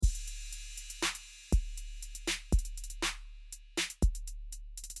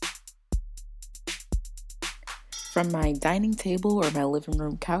From my dining table or my living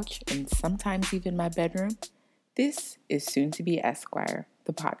room couch, and sometimes even my bedroom, this is Soon to Be Esquire,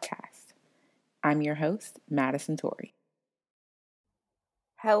 the podcast. I'm your host, Madison Torrey.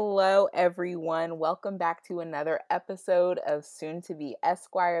 Hello, everyone. Welcome back to another episode of Soon to Be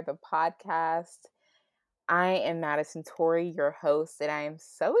Esquire, the podcast. I am Madison Torrey, your host, and I am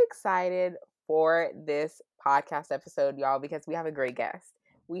so excited for this podcast episode, y'all, because we have a great guest.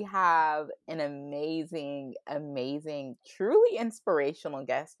 We have an amazing, truly inspirational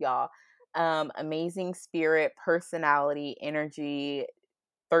guest, y'all. Amazing spirit, personality, energy,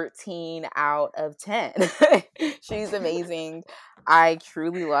 13 out of 10. She's amazing. I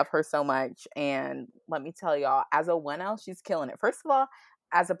truly love her so much. And let me tell y'all, as a 1L, she's killing it. First of all,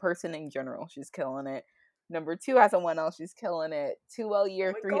 as a person in general, she's killing it. Number 2, as a 1L, she's killing it. 2L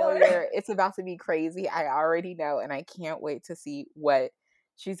year, 3L year, it's about to be crazy. I already know, and I can't wait to see what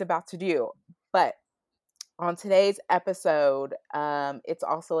she's about to do. But on today's episode, it's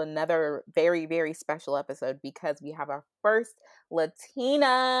also another very, very special episode because we have our first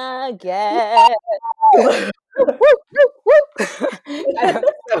Latina guest. And I'm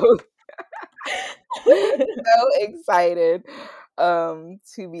so excited to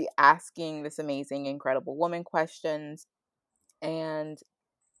be asking this amazing, incredible woman questions. And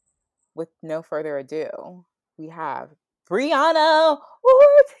with no further ado, we have Brianna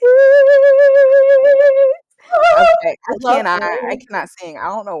Ortiz. Okay, I cannot sing. I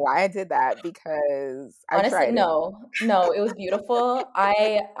don't know why I did that because I Honestly, tried it. No, it was beautiful.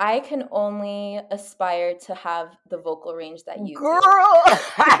 I can only aspire to have the vocal range that you Girl, do.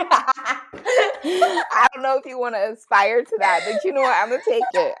 I don't know if you want to aspire to that, but you know what? I'm gonna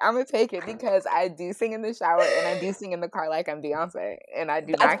take it because I do sing in the shower and I do sing in the car like I'm Beyonce, and I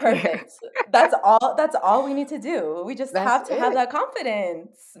do That's not care. perfect. That's all we need to do. We just That's have to have it. that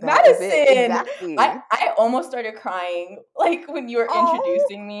confidence. That is Madison, it. Exactly. I almost started crying like when you were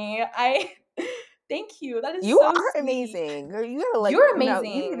introducing me. Thank you. That is You so are sweet. amazing. Girl, you gotta You're you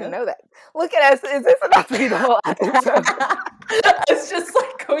amazing. need to know that. Look at us. Is this about to be the whole episode? It's just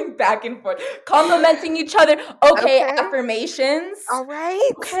like going back and forth, complimenting each other. Okay, affirmations. All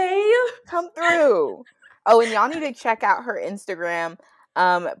right. Okay. Come through. Oh, and y'all need to check out her Instagram.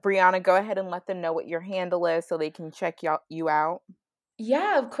 Brianna, go ahead and let them know what your handle is so they can check you out.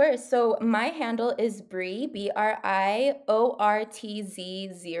 Yeah, of course. So my handle is Bri, BRIORTZ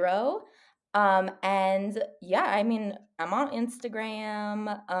 0. And yeah, I mean, I'm on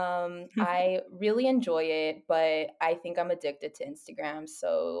Instagram. I really enjoy it, but I think I'm addicted to Instagram.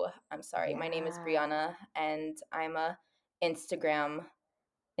 So I'm sorry. My name is Brianna, and I'm a Instagrammer.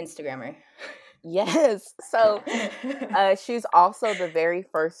 Yes. So she's also the very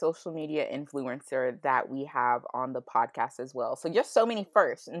first social media influencer that we have on the podcast as well. So just so many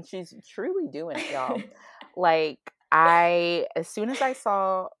firsts, and she's truly doing it, y'all. Like as soon as I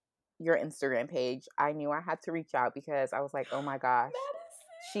saw your Instagram page, I knew I had to reach out because I was like, oh my gosh,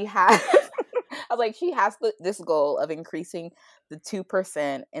 she has. I was like, she has this goal of increasing the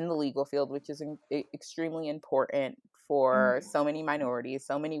 2% in the legal field, which is extremely important for so many minorities,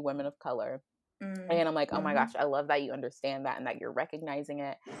 so many women of color. And I'm like, oh my gosh, I love that you understand that and that you're recognizing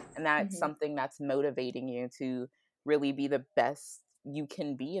it. And that's something that's motivating you to really be the best you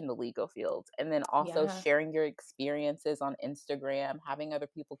can be in the legal field. And then also sharing your experiences on Instagram, having other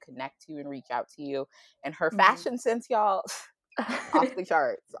people connect to you and reach out to you. And her fashion sense, y'all, off the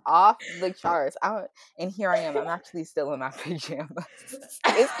charts. And here I am. I'm actually still in my pajamas.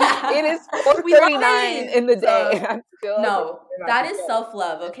 It is 4:39 in the day. I'm still no, that is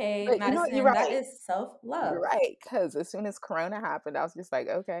self-love, okay, but Madison? You're right. That is self-love. You're right, because as soon as Corona happened, I was just like,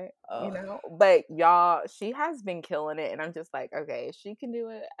 okay, But y'all, she has been killing it, and I'm just like, okay, if she can do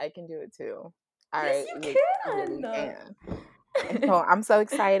it, I can do it too. All yes, right, you really can. And so I'm so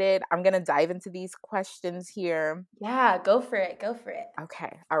excited. I'm gonna dive into these questions here. Yeah, go for it.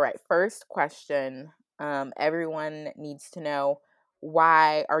 Okay. All right. First question. Everyone needs to know,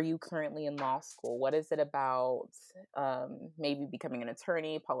 why are you currently in law school? What is it about? Maybe becoming an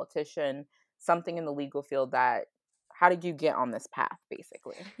attorney, politician, something in the legal field how did you get on this path,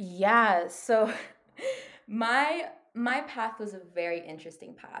 basically? Yeah. So my path was a very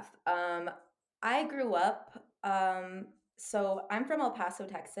interesting path. I grew up. So I'm from El Paso,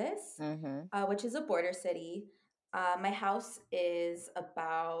 Texas, which is a border city. My house is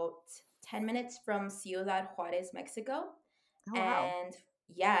about 10 minutes from Ciudad Juarez, Mexico. Oh, wow. And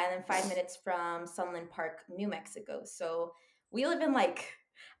and then 5 minutes from Sunland Park, New Mexico. So we live in like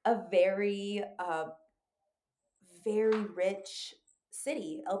a very, very rich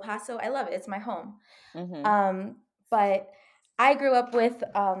city, El Paso. I love it. It's my home. But I grew up with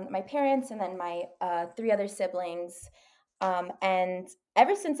my parents and then my 3 other siblings. And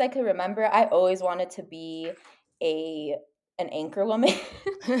ever since I could remember, I always wanted to be a an anchor woman,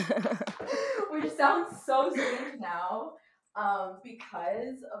 which sounds so strange now,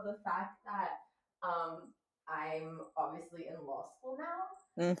 because of the fact that I'm obviously in law school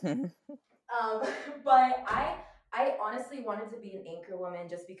now. Mm-hmm. But I honestly wanted to be an anchor woman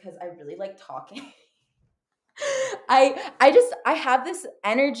just because I really like talking. I have this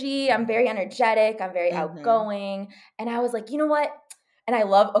energy. I'm very energetic. I'm very Mm-hmm. outgoing. And I was like, you know what? And I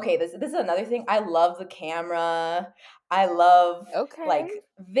love, okay, this is another thing. I love the camera. I love Okay. like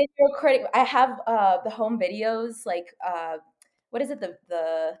video critic. I have the home videos, like what is it? With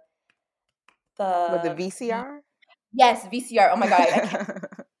the The VCR? yes, VCR. Oh my god, I can't.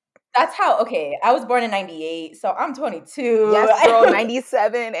 That's how. Okay, I was born in '98, so I'm 22. Yes, girl,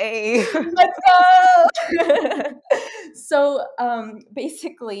 97, A. Let's go. So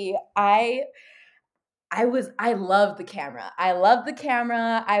basically I love the camera. I love the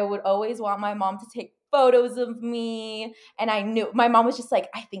camera. I would always want my mom to take photos of me, and I knew my mom was just like,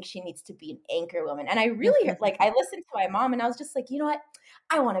 I think she needs to be an anchor woman. And I really like I listened to my mom and I was just like, you know what?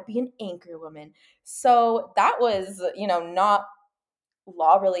 I want to be an anchor woman. So that was, not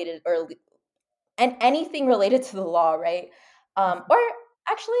law related and anything related to the law, right? Or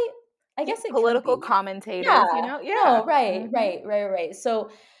actually, I Yeah, guess it could political be. Yeah. commentative, yeah. No, right, Mhm. right, right, right. So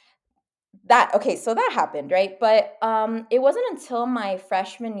that happened, right? But it wasn't until my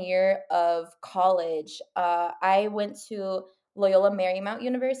freshman year of college, I went to Loyola Marymount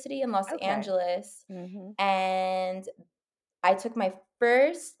University in Los Okay. Angeles, Mhm. and I took my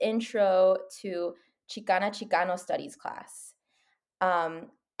first intro to Chicano studies class. Um,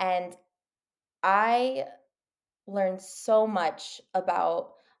 and I learned so much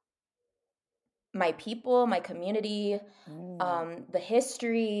about my people, my community, Mm. the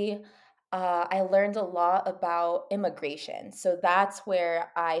history. I learned a lot about immigration. So that's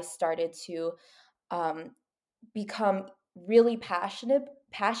where I started to um, become really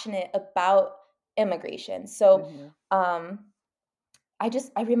passionate about immigration. So Mhm. um,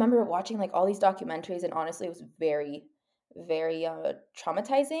 I remember watching like all these documentaries, and honestly, it was very, very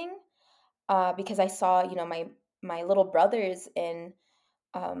traumatizing, because I saw, my little brothers in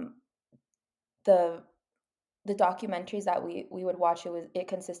um, the the documentaries that we would watch. It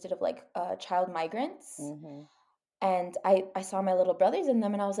consisted of like child migrants, Mhm. and I saw my little brothers in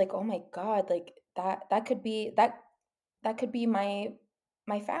them, and I was like, oh my god, like that could be my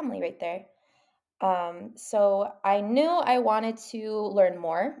family right there. So I knew I wanted to learn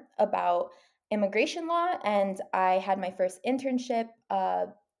more about immigration law, and I had my first internship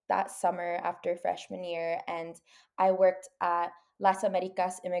that summer after freshman year, and I worked at Las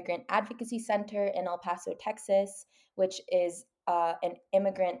Americas Immigrant Advocacy Center in El Paso, Texas, which is an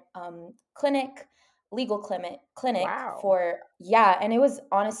immigrant legal clinic Wow. for, yeah, and it was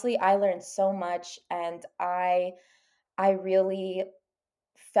honestly, I learned so much, and I really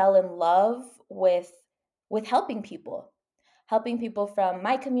fell in love with helping people from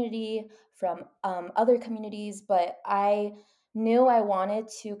my community, from other communities. But I knew I wanted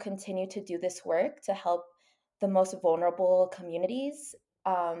to continue to do this work to help the most vulnerable communities.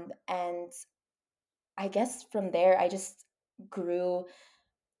 And I guess from there I just grew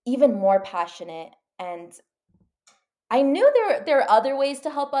even more passionate, and I knew there are other ways to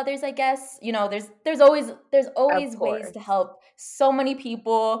help others, I guess. There's Of always ways to course. help so many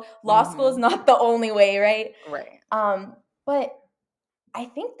people. Law school is Mhm. not the only way, right? Right. But I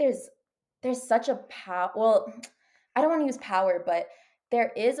think there's such a power. Well, I don't want to use power, but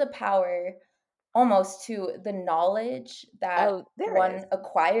there is a power almost to the knowledge that Oh, there is. one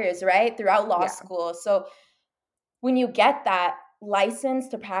acquires, right? Throughout law Yeah. school. So when you get that license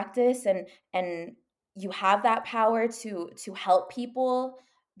to practice, and you have that power to help people,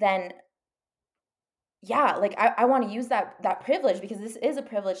 then yeah, like I want to use that privilege, because this is a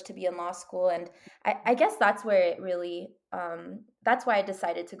privilege to be in law school. And I guess that's where it really that's why I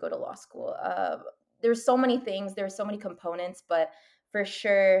decided to go to law school. There's so many things, there's so many components, but for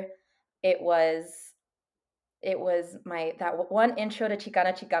sure it was my that one intro to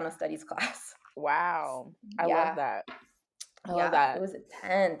Chicano studies class. Wow. I love Yeah. that. I love Yeah, it that. was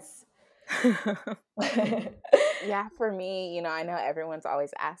intense. Yeah, for me, I know everyone's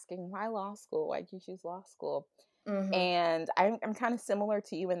always asking, why law school? Why'd you choose law school? Mhm. And I'm kind of similar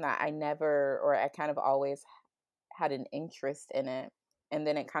to you in that I kind of always had an interest in it. And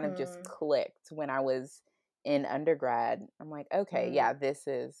then it kind of just Mm, clicked when I was in undergrad. I'm like, okay, mm. yeah, this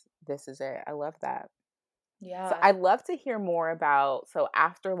is it. I love that. So Yeah. I'd love to hear more about, so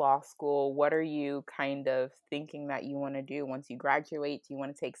after law school, what are you kind of thinking that you want to do once you graduate? Do you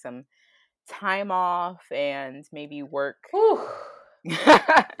want to take some time off and maybe work? Whew.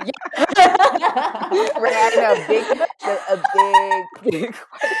 Right, I know, a big, big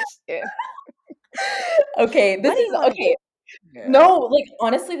question. Okay, What this do you is want to do? okay. Yeah. No, like,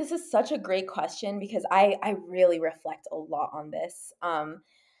 honestly, this is such a great question because I really reflect a lot on this.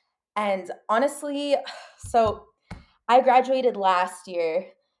 And honestly, so I graduated last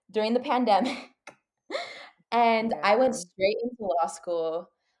year during the pandemic, and I went Yeah. straight into law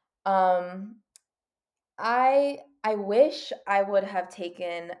school. Um, I wish I would have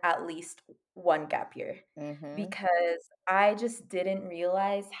taken at least one gap year Mhm. because I just didn't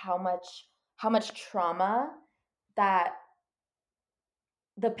realize how much trauma that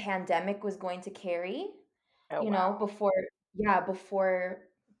the pandemic was going to carry, Oh, wow. before yeah,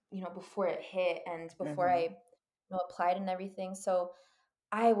 before it hit and before I, Mhm. applied and everything. So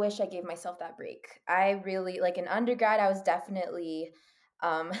I wish I gave myself that break. I really like in undergrad, I was definitely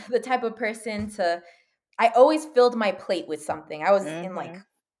the type of person to I always filled my plate with something. I was in like Mhm.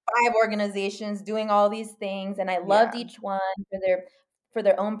 5 organizations doing all these things and I loved Yeah. each one for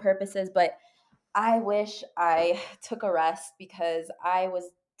their own purposes, but I wish I took a rest because I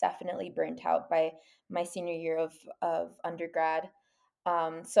was definitely burnt out by my senior year of undergrad.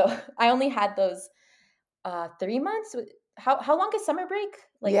 So I only had those 3 months. How long is summer break?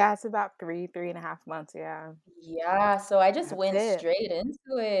 Like, Yeah, it's about 3.5 months, yeah. yeah. So I just That's went it. straight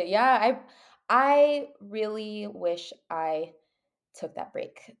into it. Yeah, I really wish I took that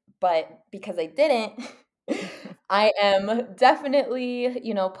break. But because I didn't, I am definitely,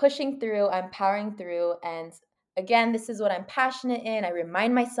 pushing through, I'm powering through. And again, this is what I'm passionate in. I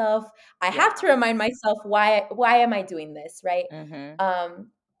remind myself, I have Yeah. to remind myself why am I doing this, right? Mhm.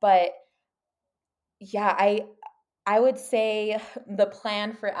 But yeah, I would say the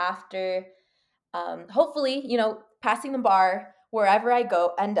plan for after hopefully, passing the bar wherever I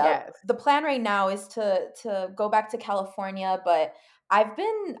go end up. Yes. The plan right now is to go back to California, but I've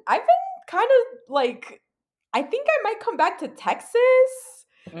been kind of like I think I might come back to Texas,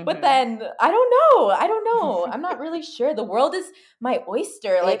 but Mhm. then I don't know. I don't know. I'm not really sure. The world is my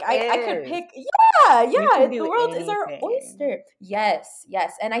oyster. Like It I could is. pick yeah, You can yeah, the do world is our anything. oyster. Yes,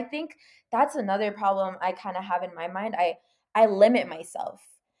 yes. And I think that's another problem I kind of have in my mind. I limit myself.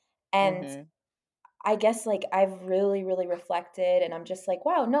 And Mhm. I guess like I've really really reflected and I'm just like,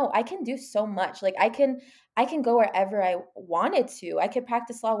 wow, no, I can do so much. Like I can go wherever I wanted to. I could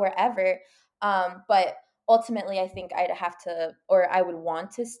practice law wherever. But ultimately I think I'd have to or I would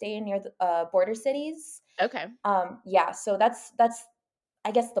want to stay near the border cities. Okay. Yeah, so that's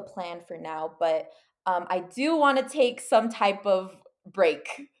I guess the plan for now, but I do want to take some type of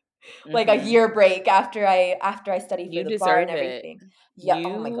break. Like a Mhm. year break after I study for You the bar and deserve it. everything. Yeah,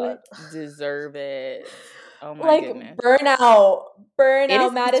 oh my god. You deserve it. Oh my Like goodness. burnout,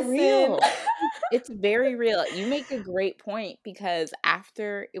 It's Madison. real. It's very real. You make a great point because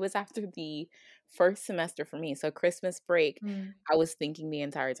after the first semester for me, so Christmas break, Mm, I was thinking the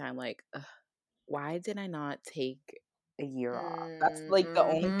entire time like, "Ugh, why did I not take a year off?" That's like the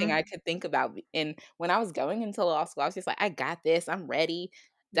only thing I mhm. could think about. And when I was going into law school, I was just like, "I got this. I'm ready."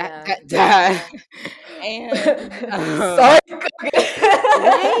 That Yeah, that that. yeah. And Sorry.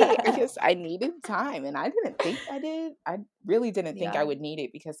 right. I guess I needed time and I didn't think I did. I really didn't think I Yeah. would need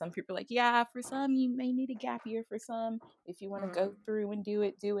it because some people are like, yeah, for some you may need a gap year, for some if you want to go Mm, through and do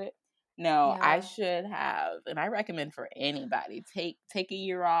it, do it. No, I yeah. should have, and I recommend for anybody, take a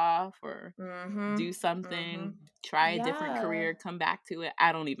year off or do Mhm. something, Mhm. try a different Yeah. career, come back to it.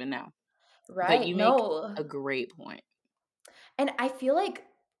 I don't even know. But Right. you make No. a great point. And I feel like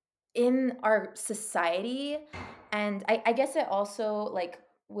in our society and I guess it also like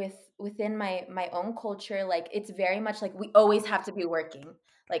within my own culture like it's very much like we always have to be working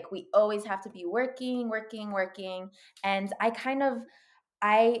like we always have to be working and I kind of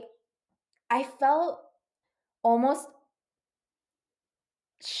I I felt almost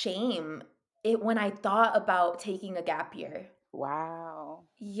shame it when I thought about taking a gap year. Wow.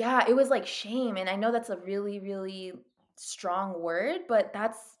 Yeah, it was like shame, and I know that's a really, really strong word, but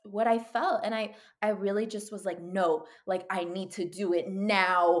that's what I felt, and I really just was like, "No, like, I need to do it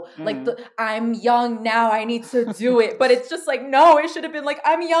now. Like, Mm. I'm young now, I need to do it." But it's just like, no, it should have been like,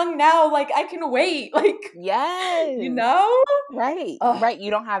 "I'm young now, like, I can wait." Like, you Yes. know? Right. Oh, Right.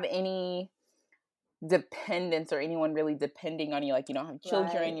 You don't have any dependence or anyone really depending on you. Like you don't have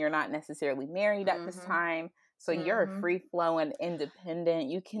children, right. you're not necessarily married at this Mhm. time. So you're Mhm. free flowing, independent.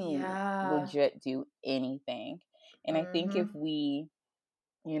 You can Yeah. legit do anything. And I think if Mhm. we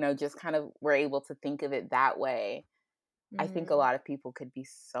just kind of were able to think of it that way, I think a lot of people could be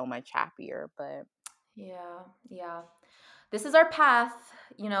so much happier. But yeah. This is our path.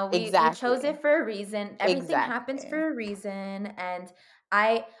 We chose exactly. it for a reason. Everything happens Exactly. for a reason. And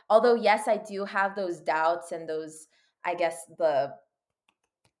although yes, I do have those doubts and those, I guess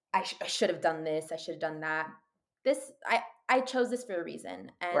I should have done this, I should have done that. I chose this for a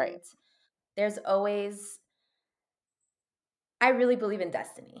reason. Right. And there's always, I really believe in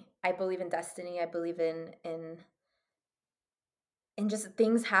destiny. I believe in destiny. I believe in just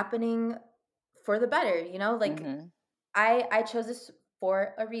things happening for the better, like Mm-hmm. I chose this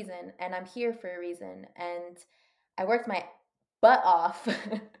for a reason, and I'm here for a reason, and I worked my butt off,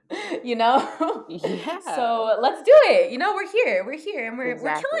 you know. Yeah. So let's do it. We're here, and we're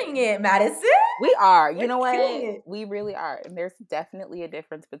killing Exactly. it, Madison. We are. You We're know killing what? it. We really are. And there's definitely a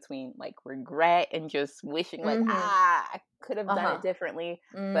difference between like regret and just wishing like, Mm-hmm. I could have done it Uh-huh. differently,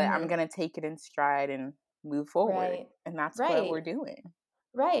 but I'm Mm-hmm. going to take it in stride and move forward. Right. And that's what Right. we're doing.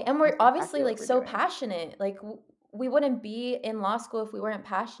 Right. And we're That's obviously exactly what like we're so doing. passionate. Like we wouldn't be in law school if we weren't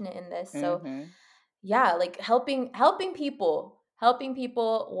passionate in this. So Mhm. yeah, like helping people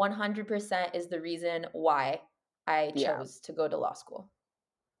 100% is the reason why I Yeah. chose to go to law school.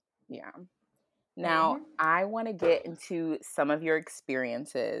 Yeah. Now, Mhm. I want to get into some of your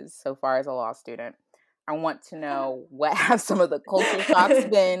experiences so far as a law student. I want to know what have some of the culture shocks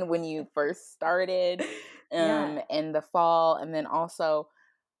been when you first started Yeah. in the fall, and then also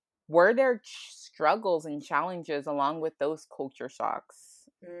were there struggles and challenges along with those culture shocks?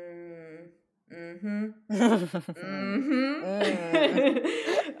 Mm. Mhm. Mm.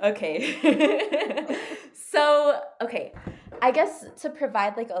 Mhm. Okay. So, okay. I guess to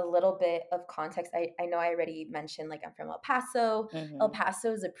provide like a little bit of context, I know I already mentioned like I'm from El Paso. El Mhm.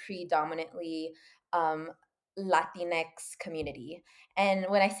 Paso is a predominantly um, Latinx community. And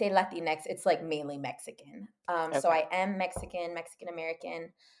when I say Latinx, it's like mainly Mexican. So Okay. I am Mexican, Mexican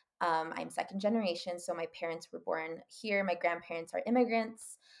American. I'm second generation. So my parents were born here. My grandparents are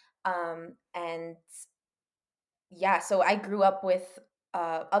immigrants. And yeah, so I grew up with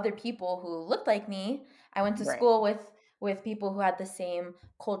other people who looked like me. I went to Right. school with people who had the same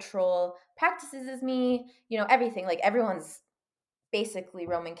cultural practices as me. Everything. Like everyone's basically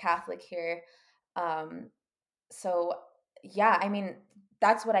Roman Catholic here. Um, so yeah, I mean,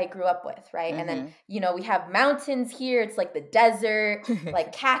 that's what I grew up with, right? And then Mhm. we have mountains here. It's like the desert,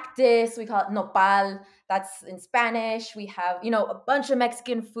 like cactus. We call it nopal. That's in Spanish. We have a bunch of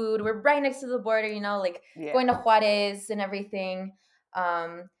Mexican food. We're right next to the border. Like going to Yeah. Juarez and everything.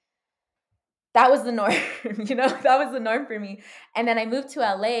 Um, that was the norm. That was the norm for me. And then I moved to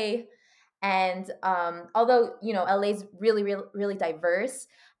LA, and although LA is really, really, really diverse,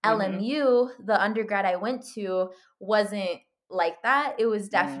 Mhm. LMU, the undergrad I went to, wasn't like that. It was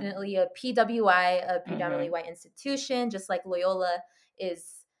Mm. definitely a PWI, a predominantly Mhm. white institution, just like Loyola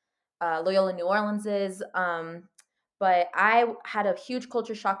New Orleans is. But I had a huge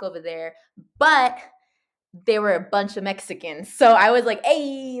culture shock over there. But they were a bunch of Mexicans. So I was like,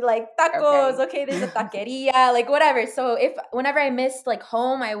 hey, like tacos, Okay. okay, there's a taqueria, like whatever. So whenever I missed like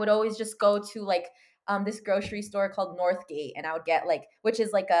home, I would always just go to like this grocery store called Northgate, and I would get like, which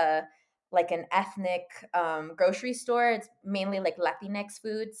is like an ethnic grocery store. It's mainly like Latinx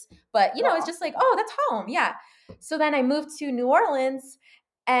foods. But Oh, it's just like, awesome. oh, that's home. Yeah. So then I moved to New Orleans,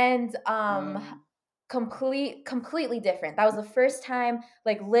 and Mm. completely different. That was the first time,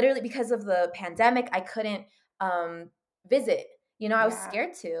 like literally because of the pandemic, I couldn't visit. I was Yeah.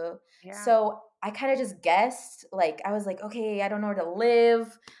 scared to. Yeah. So I kind of just guessed. Like I was like, okay, I don't know where to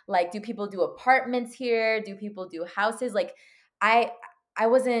live. Like, do people do apartments here? Do people do houses? Like, I I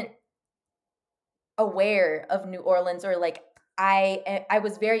wasn't aware of New Orleans, or like I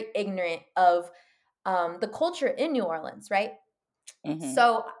was very ignorant of the culture in New Orleans, right? Mhm.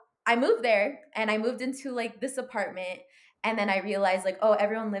 So I moved there, and I moved into like this apartment, and then I realized like, oh,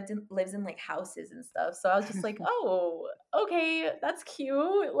 everyone lives in like houses and stuff. So I was just like, oh, okay, that's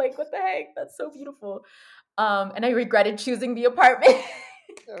cute. Like what the heck? That's so beautiful. And I regretted choosing the apartment.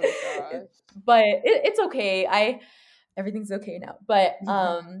 Oh gosh. But it's okay. I Everything's okay now. But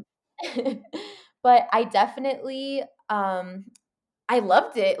but I definitely I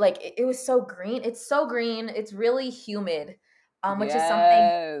loved it. Like it was so green. It's so green. It's really humid, which is something,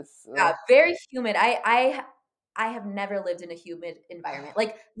 Yes. yeah, Ugh. very humid. I have never lived in a humid environment.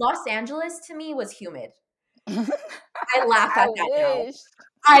 Like Los Angeles to me was humid. I laugh I at that now. wish.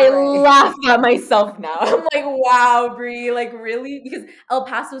 I Right. laugh at myself now. I'm like, wow, Brie, like really? Because El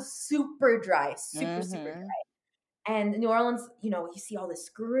Paso's super dry, super, super Mhm. dry. And New Orleans, you see all this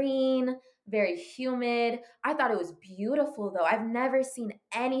green. very humid. I thought it was beautiful though. I've never seen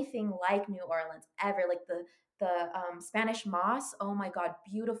anything like New Orleans ever. Like the Spanish Moss. Oh my God,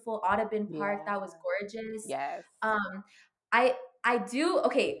 beautiful. Audubon Park, Yeah. that was gorgeous. Yes. Um, I I do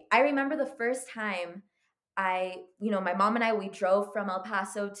okay. I remember the first time my mom and I, we drove from El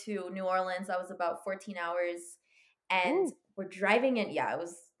Paso to New Orleans. That was about 14 hours, and Ooh. we're driving in. Yeah, it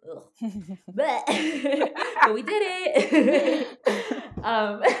was, ugh. But but we did it.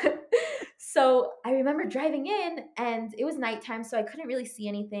 um, so I remember driving in, and it was nighttime, so I couldn't really see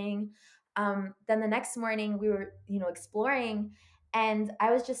anything. Then the next morning, we were exploring, and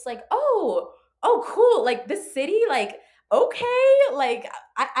I was just like, oh, cool! Like this city, like okay, like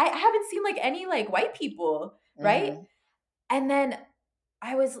I haven't seen like any like white people, right? Mhm. And then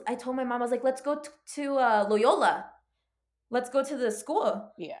I told my mom, I was like, let's go to Loyola. Let's go to the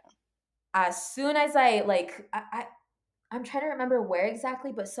school. Yeah. As soon as I'm trying to remember where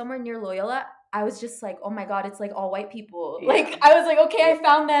exactly, but somewhere near Loyola, I was just like, oh my God, it's like all white people. Yeah. Like, I was like, okay, Yeah. I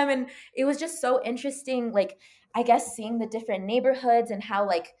found them. And it was just so interesting. Like, I guess seeing the different neighborhoods and how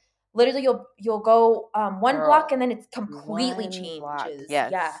like literally you'll go one block and Girl, then it completely one block. changes. Yeah.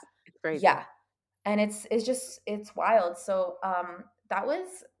 Yes. It's Yeah. crazy. And it's wild. So that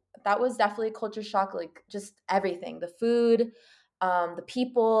was definitely a culture shock, like just everything. The food, the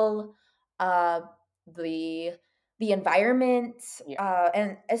people, uh the the environment, Yeah.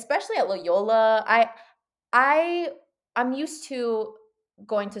 and especially at Loyola. I I'm used to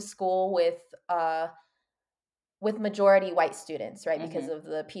going to school with majority white students, right? Because Mhm. of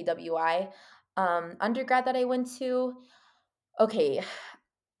the PWI undergrad that I went to. Okay,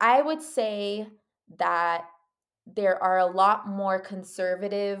 I would say that there are a lot more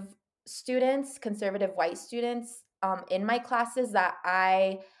conservative white students in my classes that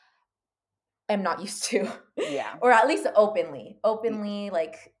I am not used to, Yeah. or at least Y openly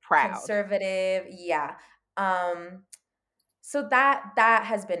like Proud. conservative. Yeah. Um, so that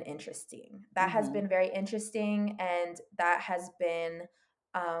has been interesting. That has Mhm. been very interesting, and that has been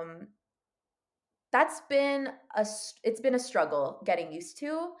um, that's been it's been a struggle getting used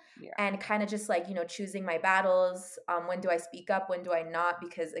to, Yeah. and kind of just like choosing my battles. When do I speak up, when do I not,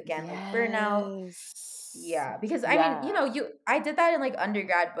 because again, like burnout. Yes. Yeah, because I mean, Yeah. I did that in like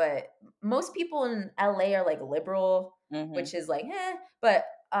undergrad, but most people in LA are like liberal, Mhm. which is like but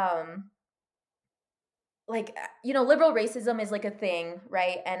um like liberal racism is like a thing,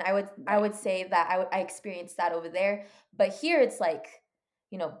 right? And I Right. would say that I experienced that over there, but here it's like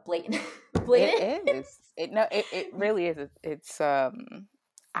blatant. It Blatant. is. It really is.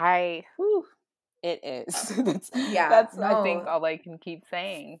 I whew, it is. Yeah, That's I think no. all I can keep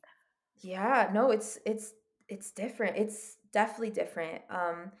saying. Yeah, no, it's different. It's definitely different.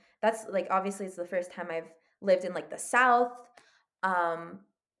 That's like obviously it's the first time I've lived in like the South. Um,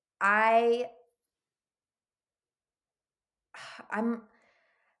 I I'm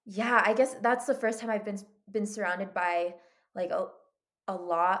yeah, I guess that's the first time I've been surrounded by like a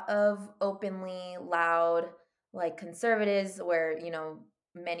lot of openly loud like conservatives where,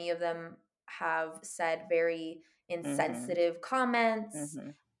 many of them have said very Mhm. insensitive comments.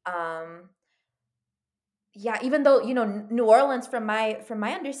 Mhm. Um Yeah, even though, New Orleans from my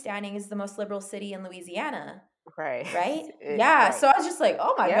understanding is the most liberal city in Louisiana, Right. right? Yeah, Right. so I was just like,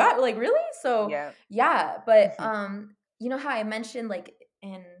 "Oh my Yep. God, like really?" So, Yep. yeah, but you know how I mentioned like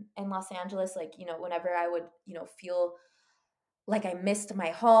in Los Angeles, like, whenever I would, feel like I missed my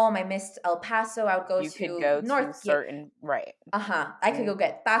home, I missed El Paso, I would go You could to go to Northgate. certain right. Uh-huh. I could go Mm,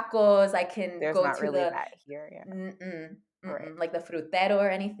 get tacos, I can there's go not to really the that here, yeah. mm-mm, Right. like the frutero or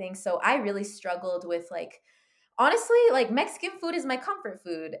anything. So I really struggled with like honestly, like Mexican food is my comfort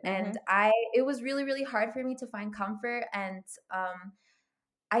food, and Mhm. I it was really really hard for me to find comfort, and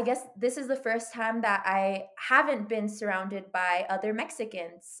I guess this is the first time that I haven't been surrounded by other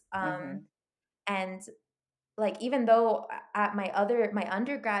Mexicans. Mhm. And like even though at my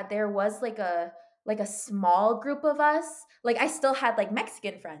undergrad there was like a small group of us, like I still had like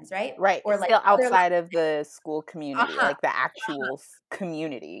Mexican friends, right? Right, Or it's like still other outside of the school community, uh-huh, like the actual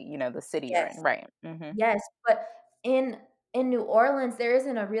community, the city you're yes. in. Right. Mhm. Yes, but in New Orleans, there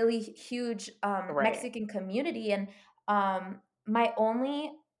isn't a really huge Right. Mexican community, and um, my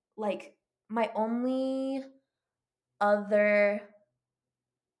only like my only other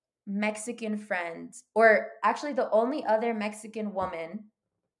Mexican friend, or actually the only other Mexican woman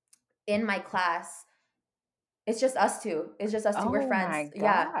in my class, it's just us two. It's just us two. We're Oh friends. my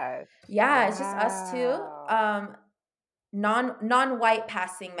Yeah, gosh. yeah. It's just us two. Wow. Non-white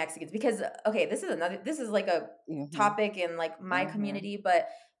passing Mexicans, because okay, this is like a Mhm. topic in like my Mhm. community, but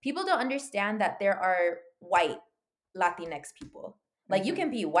people don't understand that there are white Latinx people. Like you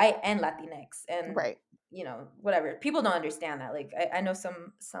can be white and Latinx and Right. whatever. People don't understand that. Like I know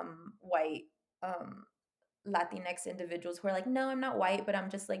some white um Latinx individuals who are like, no, I'm not white, but I'm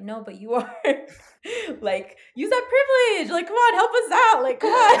just like, no, but you are. Like, use that privilege. Like, come on, help us out. Like,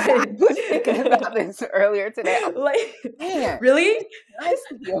 come I was thinking on. about this earlier today. I was Like, like, man, really? it's nice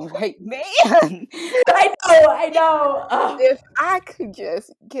to be a white man. I know. Oh. If I could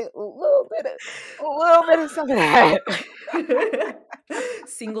just get a little bit of some of that.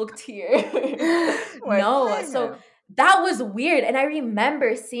 Single tear. Like, No, so man. that was weird. And I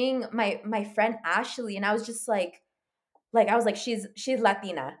remember seeing my friend Ashley, and I was just like I was like, she's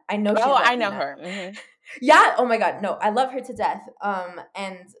Latina. I know she's Oh, I know Latina. her. Mm-hmm. Yeah. Oh my God. No, I love her to death.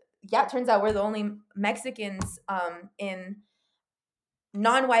 And yeah, it turns out we're the only Mexicans in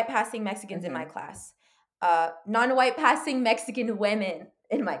non-white passing Mexicans in my Mm-hmm. class. Non-white passing Mexican women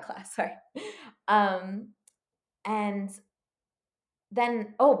in my class. Sorry. Um, and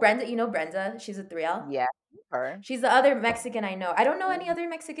then Brenda, Brenda, she's a 3L. Yeah, her. She's the other Mexican I know. I don't know any Mhm. other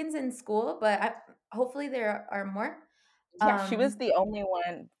Mexicans in school, but hopefully there are more. Yeah, she was Um, the only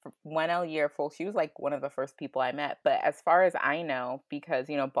one, 1L year full. She was like one of the first people I met. But as far as I know, because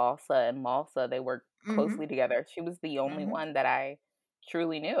Balsa and Malsa, they work closely mhm, together. She was the only mhm. one that I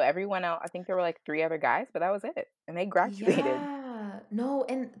truly knew. Everyone else, I think there were like three other guys, but that was it. And they graduated. Yeah. No,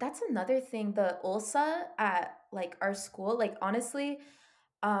 and that's another thing. The ULSA at like our school, like honestly,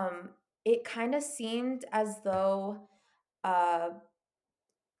 um, it kind of seemed as though uh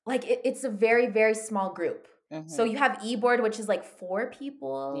like it's a very, very small group. So Hmm. you have e-board, which is like 4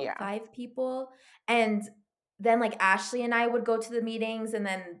 people, Yeah, 5 people, and then like Ashley and I would go to the meetings, and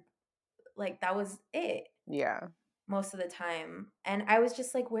then like that was it yeah. most of the time. And I was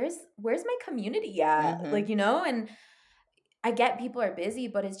just like, where's my community at? Hmm. Like, and I get people are busy,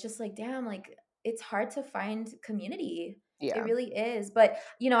 but it's just like, damn, like it's hard to find community. It Yeah. really is. But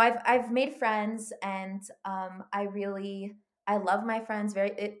I've made friends, and I love my friends.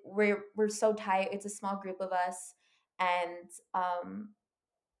 We're so tight. It's a small group of us, and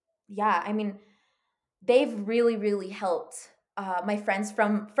yeah, I mean, they've really, really helped. My friends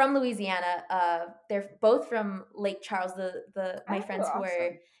from Louisiana, they're both from Lake Charles. The my Oh, friends who are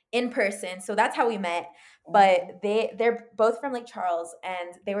awesome. in person, so that's how we met. But Hmm. they're both from Lake Charles,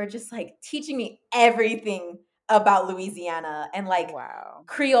 and they were just like teaching me everything about Louisiana and like Wow.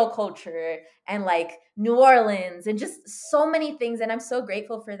 Creole culture and like New Orleans and just so many things. And I'm so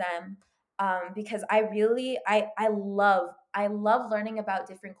grateful for them, because I really I love learning about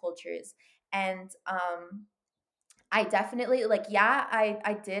different cultures. And I definitely like, yeah,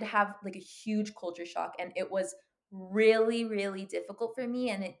 I did have like a huge culture shock, and it was really, really difficult for me,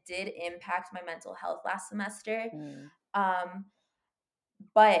 and it did impact my mental health last semester. Mm. Um,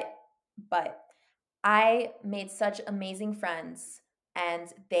 but but I made such amazing friends,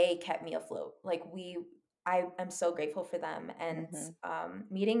 and they kept me afloat. I am so grateful for them, and Hmm.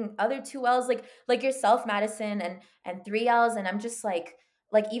 meeting other 2Ls like yourself, Madison, and 3Ls, and I'm just like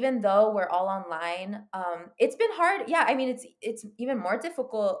even though we're all online, it's been hard. Yeah, I mean it's even more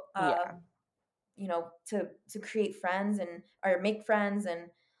difficult, Yeah. to create friends and or make friends and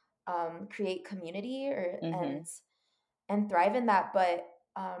create community or Hmm. and thrive in that. But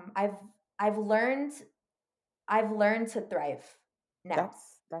I've learned I've learned to thrive now.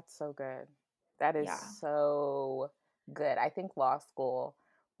 That's so good. That is Yeah. so good. I think law school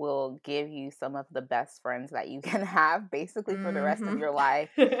will give you some of the best friends that you can have basically for the rest of Mhm. your life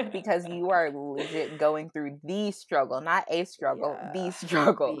because you are legit going through the struggle, not a struggle, the Yeah.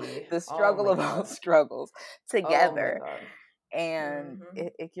 struggle, The the Oh struggle my of all god. struggles Oh my together. god. And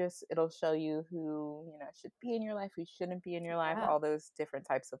Mhm. it'll show you who, should be in your life, who shouldn't be in your life, Yeah, all those different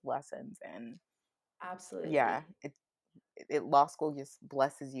types of lessons. And yeah, absolutely. law school just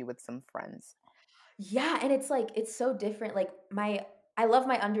blesses you with some friends. Yeah, and it's like it's so different. Like my I love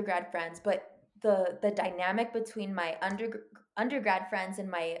my undergrad friends, but the dynamic between my undergrad friends and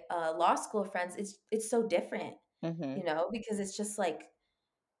my law school friends is it's so different, Hmm. because it's just like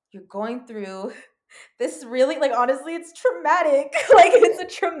you're going through this really, like, honestly, it's traumatic. Like, it's a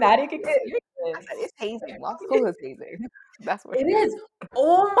traumatic It is. I experience. said it's hazing. Law school is hazing. That's what It it is. is.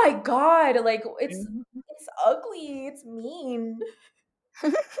 Oh my god, like, Mhm. it's ugly, it's mean.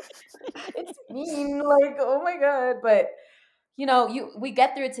 It's mean, like, oh my god, but, we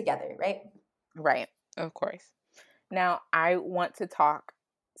get through it together, right? Right. Of course. Now, I want to talk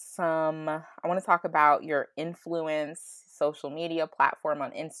about your influence social media platform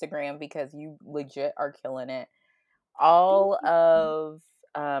on Instagram because you legit are killing it. Thank All you. of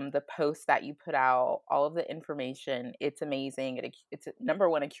the posts that you put out, all of the information, it's amazing. It's number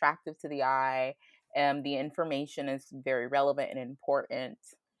one, attractive to the eye, The information is very relevant and important.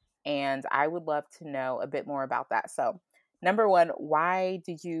 And I would love to know a bit more about that. So, number one, why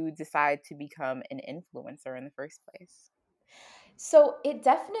did you decide to become an influencer in the first place? So it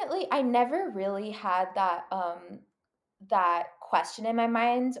definitely, I never really had that question in my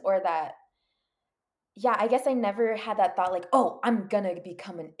mind, or that, yeah, I guess I never had that thought like, "Oh, I'm gonna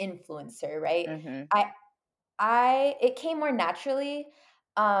become an influencer," right? Mm-hmm. I I it came more naturally.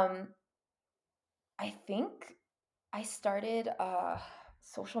 Um, I think I started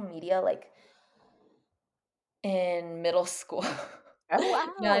social media like in middle school. Oh,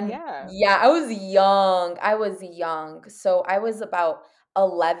 Yeah, wow. and Yeah. yeah, I was young. I was young. So I was about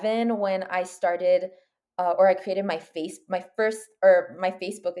 11 when I started, or I created my first, or my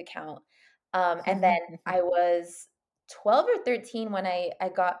Facebook account. And then I was 12 or 13 when I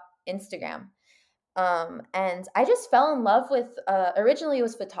got Instagram. And I just fell in love with, originally it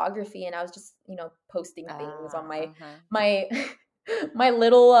was photography, and I was just, posting things on Ah, uh-huh. my my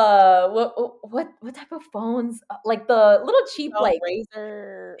little, what type of phones? Like the little cheap, Oh, like,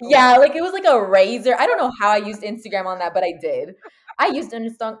 Razor. yeah, like it was like a razor. I don't know how I used Instagram on that, but I did. I used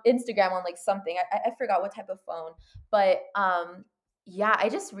Instagram on like something. I forgot what type of phone, but yeah, I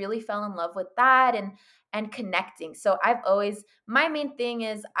just really fell in love with that, and connecting. So I've always, my main thing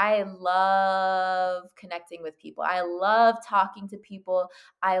is I love connecting with people. I love talking to people.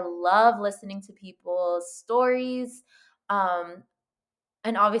 I love listening to people's stories. Um,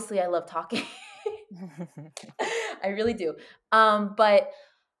 and obviously I love talking. I really do. But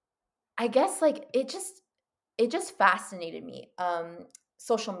I guess like it just fascinated me,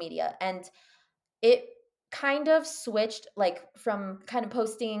 social media, and it kind of switched like from kind of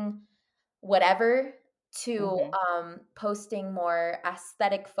posting whatever to Mhm. posting more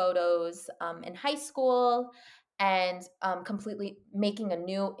aesthetic photos in high school, and completely making a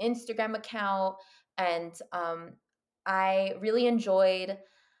new Instagram account. And I really enjoyed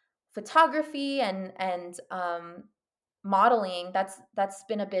photography, and modeling. That's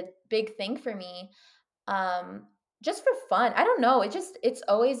been a big thing for me, um just for fun. I don't know, it's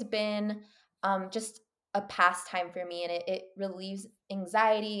always been just a pastime for me, and it relieves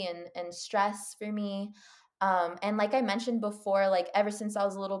anxiety and stress for me. And like I mentioned before, like ever since I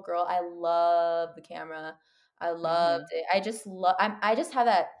was a little girl, I love the camera. I loved Mhm. it. I just have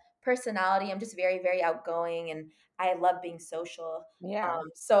that personality. I'm just very, very outgoing, and I love being social. Yeah.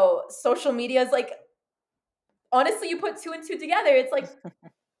 So social media is like, honestly, you put two and two together, it's like,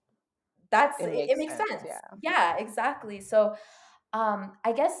 It it makes makes sense, sense. yeah. Yeah, exactly. So,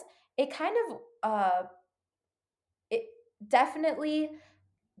 I guess it kind of, it definitely,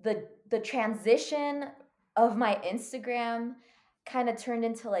 the transition of my Instagram kind of turned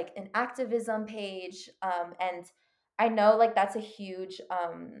into like an activism page, and I know like that's a huge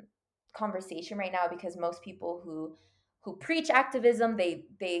conversation right now, because most people who preach activism, they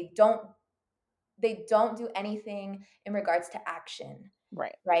don't do anything in regards to action,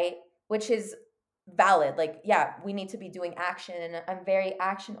 Right. right? Which is valid. Like, yeah, we need to be doing action, and I'm very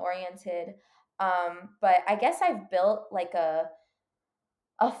action oriented. But I guess I've built like a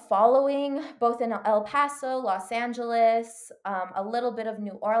following both in El Paso, Los Angeles, a little bit of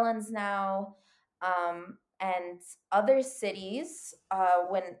New Orleans now, and other cities.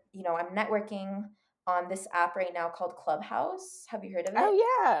 When I'm networking on this app right now called Clubhouse. Have you heard of Oh, it?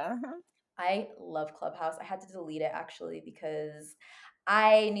 yeah. Uh-huh. I love Clubhouse. I had to delete it actually because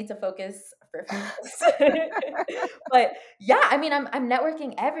I need to focus for focus. But yeah, I mean, I'm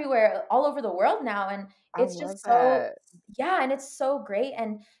networking everywhere, all over the world now, and I it's love just so, that. yeah, and it's so great.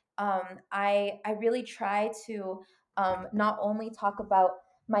 And I really try to not only talk about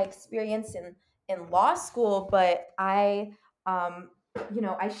my experience in law school, but um,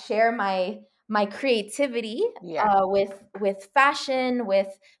 I share my creativity, Yeah. with fashion,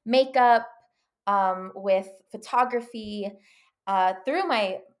 with makeup, with photography, through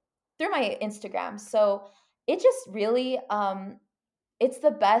my Instagram. So it just really, it's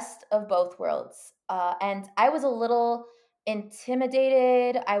the best of both worlds. And I was a little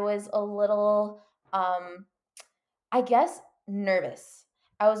intimidated. I was a little, I guess, nervous.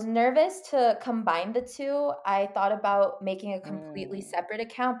 I was nervous to combine the two. I thought about making a completely Mm. separate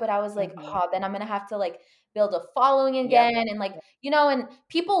account, but I was like, Mhm. oh, then I'm gonna have to like build a following Yep. again. And like, and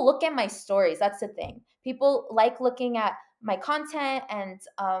people look at my stories. That's the thing. People like looking at my content, and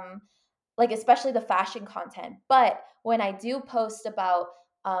like especially the fashion content. But when I do post about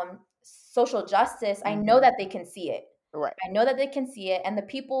social justice, I know Mhm. that they can see it. Right. I know that they can see it, and the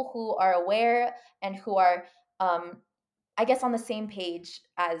people who are aware and who are, um, I guess, on the same page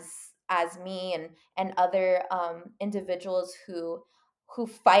as me, and other individuals who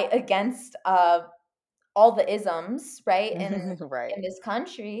fight against all the isms, right, Right. in this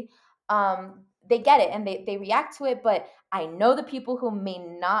country, they get it and they react to it. But I know the people who may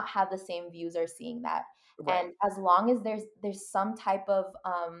not have the same views are seeing that. And Right. as long as there's some type of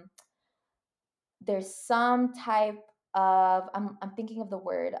I'm thinking of the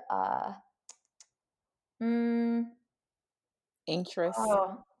word mm, Interest,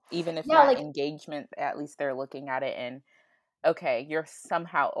 oh even if yeah, not like engagement, at least they're looking at it and, okay, you're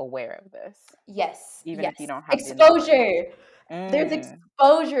somehow aware of this, yes, even if you yes, don't have the knowledge. exposure. There's Mm,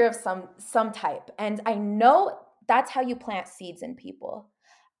 exposure of some type, and I know that's how you plant seeds in people.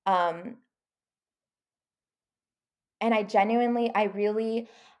 Um, and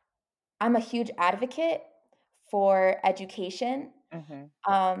I'm a huge advocate for education, mhm,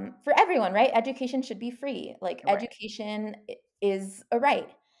 for everyone, right? Education should be free. Like right. education is a right.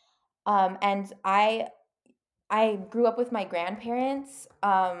 And I grew up with my grandparents.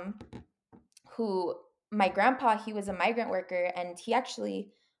 Who My grandpa, he was a migrant worker, and he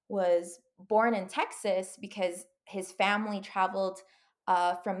actually was born in Texas because his family traveled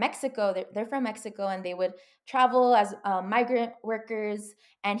from Mexico. They're from Mexico, and they would travel as migrant workers.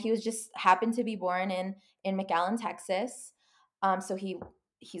 And he was just happened to be born in McAllen, Texas. So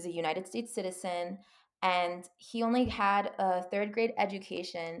he's a United States citizen, and he only had a third grade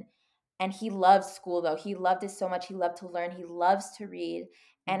education. And he loved school, though. He loved it so much. He loved to learn. He loves to read.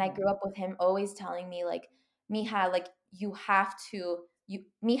 And I Mhm, grew up with him always telling me, like, "Mija, like, you have to you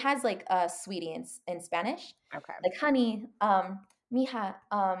Mija's like sweetie in Spanish. okay. Like honey, mija,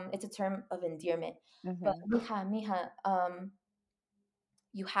 it's a term of endearment. But Mhm, mija,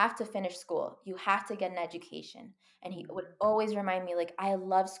 you have to finish school. You have to get an education." And he would mhm, always remind me, like, I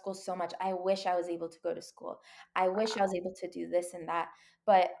love school so much. I wish I was able to go to school. I wish I was wow. able to do this and that.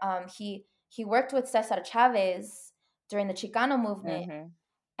 But he worked with Cesar Chavez during the Chicano movement, Mhm,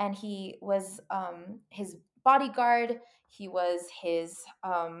 and he was his bodyguard. He was his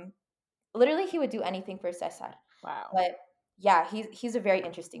literally he would do anything for Cesar. wow. But yeah, he's a very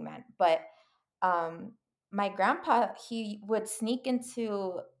interesting man. But um, my grandpa, he would sneak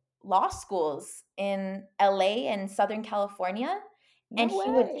into law schools in LA and Southern California, No and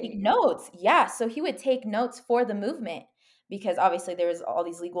he would take way. notes. Yeah, so he would take notes for the movement because obviously there was all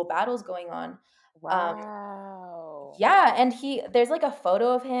these legal battles going on. Um, Wow. yeah, and there's like a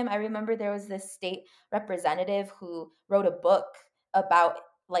photo of him. I remember there was this state representative who wrote a book about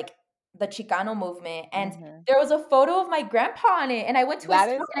like the Chicano movement, and Mhm. there was a photo of my grandpa on it. And I went to his That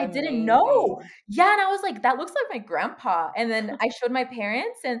house is and I didn't know. amazing. Yeah, and I was like, that looks like my grandpa. And then I showed my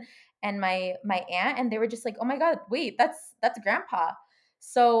parents and my aunt, and they were just like, oh my God, wait, that's grandpa.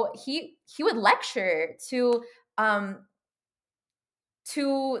 So he would lecture um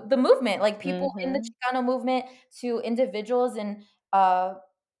to the movement, like people in the Mhm. Chicano movement, to individuals uh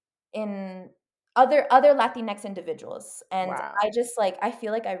in other Latinx individuals. And Wow. I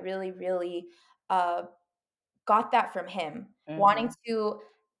feel like I really, really uh got that from him, wanting Mhm. to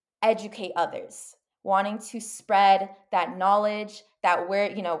educate others, wanting to spread that knowledge that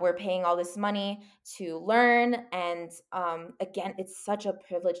we're paying all this money to learn. And again, it's such a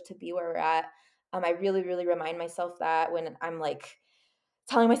privilege to be where we're at. I really, really remind myself that when I'm like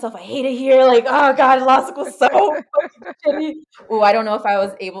telling myself I hate it here, like, oh God, law school's so fucking shitty. Oh, I don't know if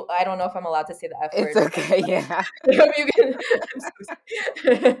I'm allowed to say the F It's word. okay, yeah. I hope you can I'm so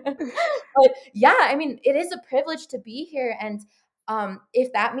sorry. But yeah, I mean, it is a privilege to be here. And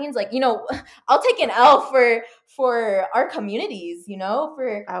if that means, like, I'll take an L for our communities,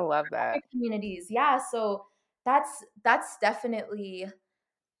 for I love other that. communities. Yeah. So that's definitely,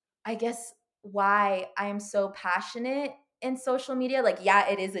 I guess, why I'm so passionate in social media. Like, yeah,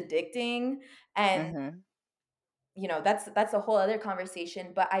 it is addicting, and Mhm. that's a whole other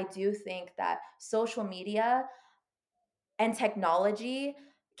conversation. But I do think that social media and technology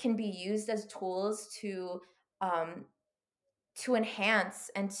can be used as tools um, to enhance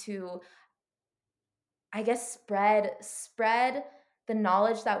and to, I guess, spread the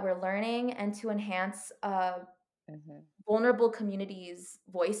knowledge that we're learning, and to enhance Mhm. vulnerable communities'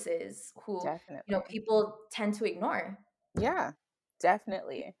 voices who Definitely. people tend to ignore. Yeah,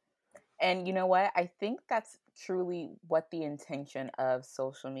 definitely. And you know what? I think that's truly what the intention of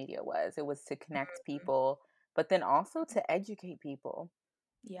social media was. It was to connect people, but then also to educate people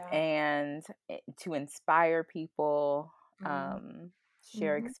Yeah. and to inspire people, Mhm. um,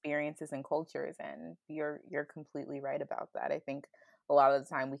 share Mhm. experiences and cultures. And you're completely right about that. I think a lot of the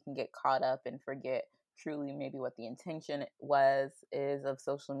time we can get caught up and forget truly maybe what the intention is of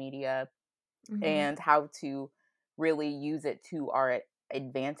social media Mhm. and how to really use it to our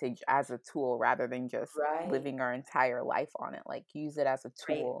advantage as a tool rather than just Right. living our entire life on it. Like use it as a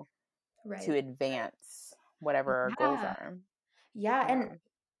Right. tool. to Right. advance whatever our goals Yeah. are. Yeah, Yeah. and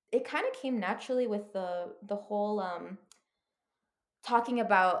it kind of came naturally with the whole talking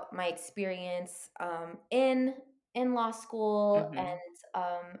about my experience in law school, and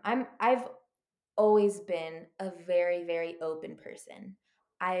Mhm. I've always been a very, very open person.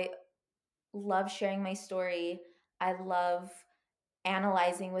 I love sharing my story. I love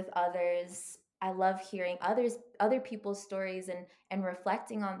analyzing with others. I love hearing other people's stories and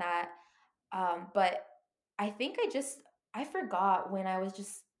reflecting on that. But I think I forgot when I was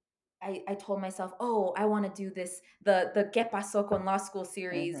just I told myself, oh, I want to do this the Que Pasó con Law School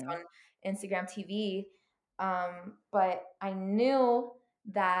series Mhm. on Instagram TV. But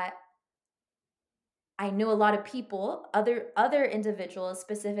that I knew a lot of people, other individuals,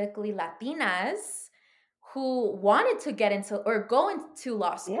 specifically Latinas, who wanted to get into or go into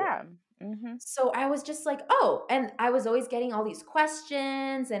law school. Yeah. Mhm. So I was just like, oh, and I was always getting all these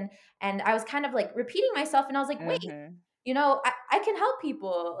questions, and I was kind of like repeating myself, and I was like, wait, Mhm. I can help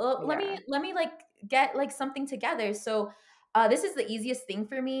people. Yeah. Let me like get like something together. So this is the easiest thing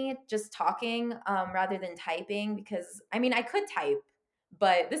for me, just talking rather than typing, because I mean I could type,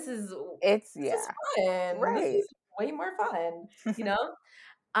 but It's this is yeah. fun. This Right. is way more fun, you know?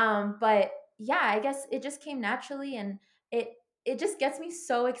 But yeah, I guess it just came naturally, and it it just gets me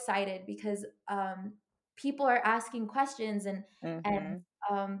so excited because people are asking questions, and Mhm.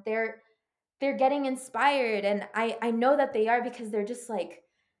 they're getting inspired, and I know that they are, because they're just like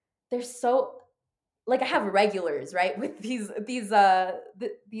they're so like I have regulars, right, with these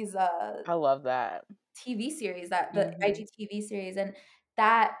I love that. TV series, that the Mhm. IGTV series, and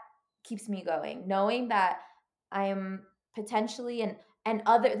that keeps me going, knowing that I am potentially, and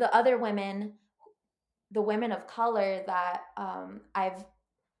other women, the women of color that I've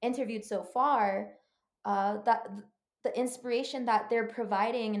interviewed so far, that the inspiration that they're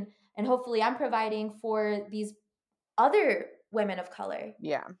providing, and hopefully I'm providing for these other women of color.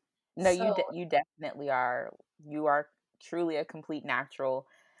 Yeah. No, So you definitely are. You are truly a complete natural,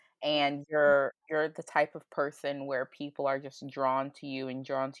 and you're the type of person where people are just drawn to you and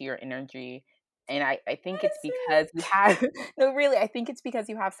drawn to your energy. And I think it's because you Madison. have no, really, I think it's because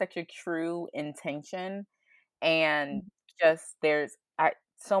you have such a true intention, and just there's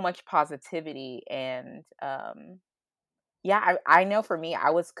so much positivity, and yeah, I know for me, I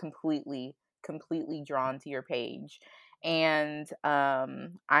was completely drawn to your page, and,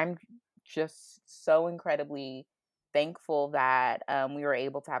 I'm just so incredibly thankful that, we were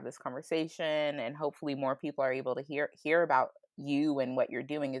able to have this conversation, and hopefully more people are able to hear about you and what you're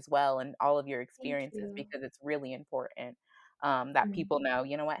doing as well, and all of your Thank experiences, you. because it's really important, that people Mhm. know,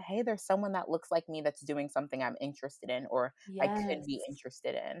 you know what? Hey, there's someone that looks like me that's doing something I'm interested in, or I could be Yes.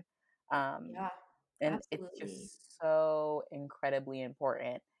 interested in. Um Yeah, and it's absolutely. just so incredibly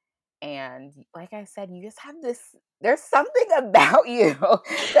important. And like I said, you just have there's something about you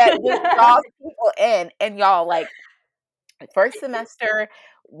that just draws people in. And y'all, like, first semester,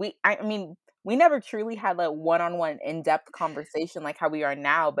 I mean, we never truly had a one-on-one in-depth conversation like how we are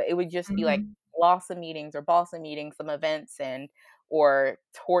now, but it would just be like Mhm. Blossom meetings or Balsam meetings, some events, and or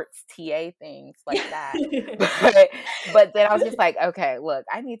torts TA things like that. But but then I was just like, okay, look,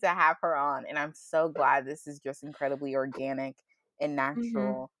 I need to have her on, and I'm so glad this is just incredibly organic and Mhm.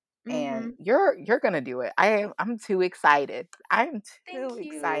 natural. And Mhm. you're gonna do it. I'm too excited. I'm too Thank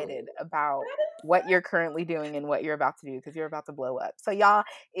excited you. about what you're currently doing and what you're about to do, because you're about to blow up. So y'all,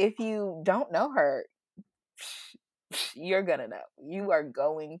 if you don't know her, you're gonna know. You are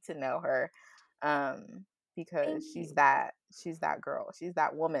going to know her, because Thank you. she's that girl. She's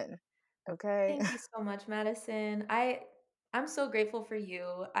that woman. Okay. Thank you so much, Madison. I'm so grateful for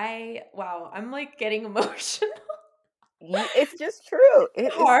you. Wow, I'm like getting emotional. It's just true.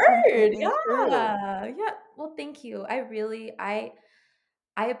 It is Hard. completely true. Yeah. Yeah. Well, thank you.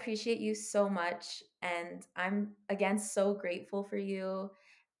 I appreciate you so much, and I'm again so grateful for you,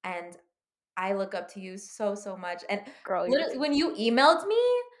 and I look up to you so much. And Girl, you're literally too when you emailed me,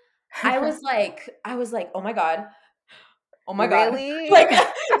 I was like, "Oh my god. Oh my god." really. Like,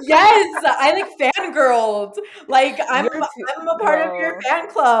 yes, I like fangirled. Like You're too I'm a part of your girl. fan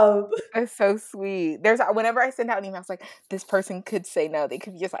club. That's so sweet. There's whenever I send out an email, it's like, this person could say no. They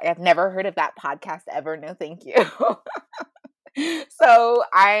could be just like, I've never heard of that podcast ever. No, thank you. So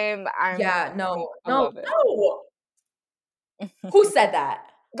Yeah, no, I no, love it. no. Who said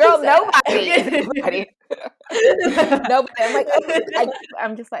that? Who Girl, said nobody, that? nobody. No, but I'm like, okay,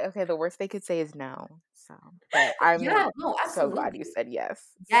 I'm just like, okay, the worst they could say is no. So, but I'm Yeah, no, so glad you absolutely. said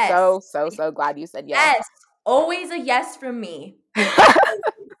yes. Yes. So glad you said yes. Yes. Always a yes from me.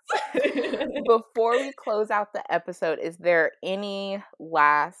 Before we close out the episode, is there any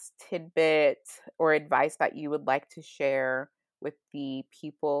last tidbit or advice that you would like to share with the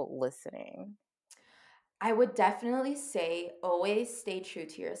people listening? I would definitely say always stay true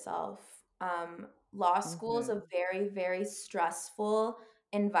to yourself. Law school is a Mhm. very, very stressful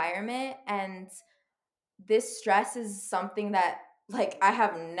environment, and this stress is something that like I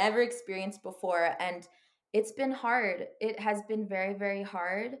have never experienced before, and it's been hard. It has been very, very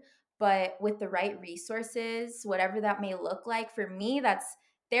hard, but with the right resources, whatever that may look like, for me that's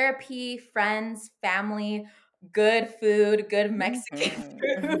therapy, friends, family, good food, good Mexican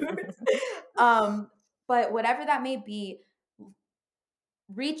Mhm. food. um but whatever that may be,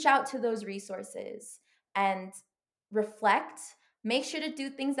 reach out to those resources and reflect. Make sure to do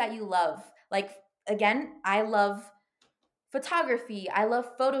things that you love. Like, again, I love photography, I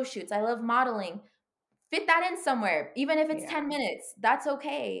love photo shoots, I love modeling. Fit that in somewhere, even if it's 10 Yeah. minutes, that's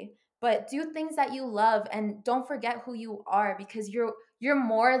okay. But do things that you love and don't forget who you are, because you're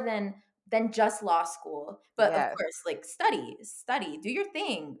more than just law school. But of Yes. course, like study, do your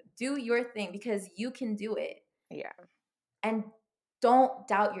thing. Do your thing because you can do it. Yeah. And don't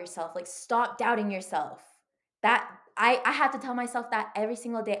doubt yourself. Like, stop doubting yourself. That I have to tell myself that every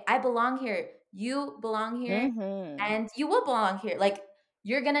single day. I belong here. You belong here, Mhm. and you will belong here. Like,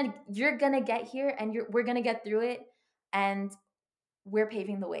 you're gonna get here, and we're gonna get through it, and we're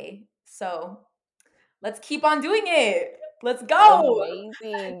paving the way. So let's keep on doing it. Let's go.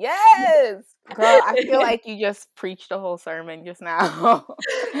 Amazing. Yes. Girl, I feel like you just preached a whole sermon just now.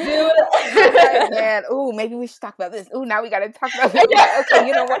 Dude. I was like, man, ooh, maybe we should talk about this. Ooh, now we gotta talk about this. I'm like, okay,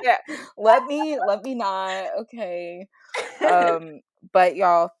 you know what? Let me not. Okay. But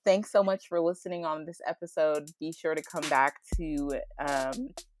y'all, thanks so much for listening on this episode. Be sure to come back to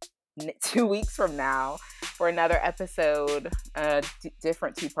 2 weeks from now for another episode,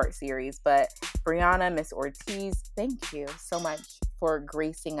 different 2-part series. But Brianna, Miss Ortiz, thank you so much for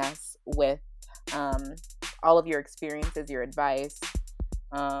gracing us with all of your experiences, your advice,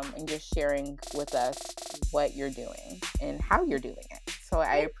 and just sharing with us what you're doing and how you're doing it. So I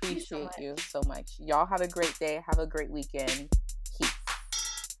Thank you so appreciate much. you so much. Y'all have a great day. Have a great weekend.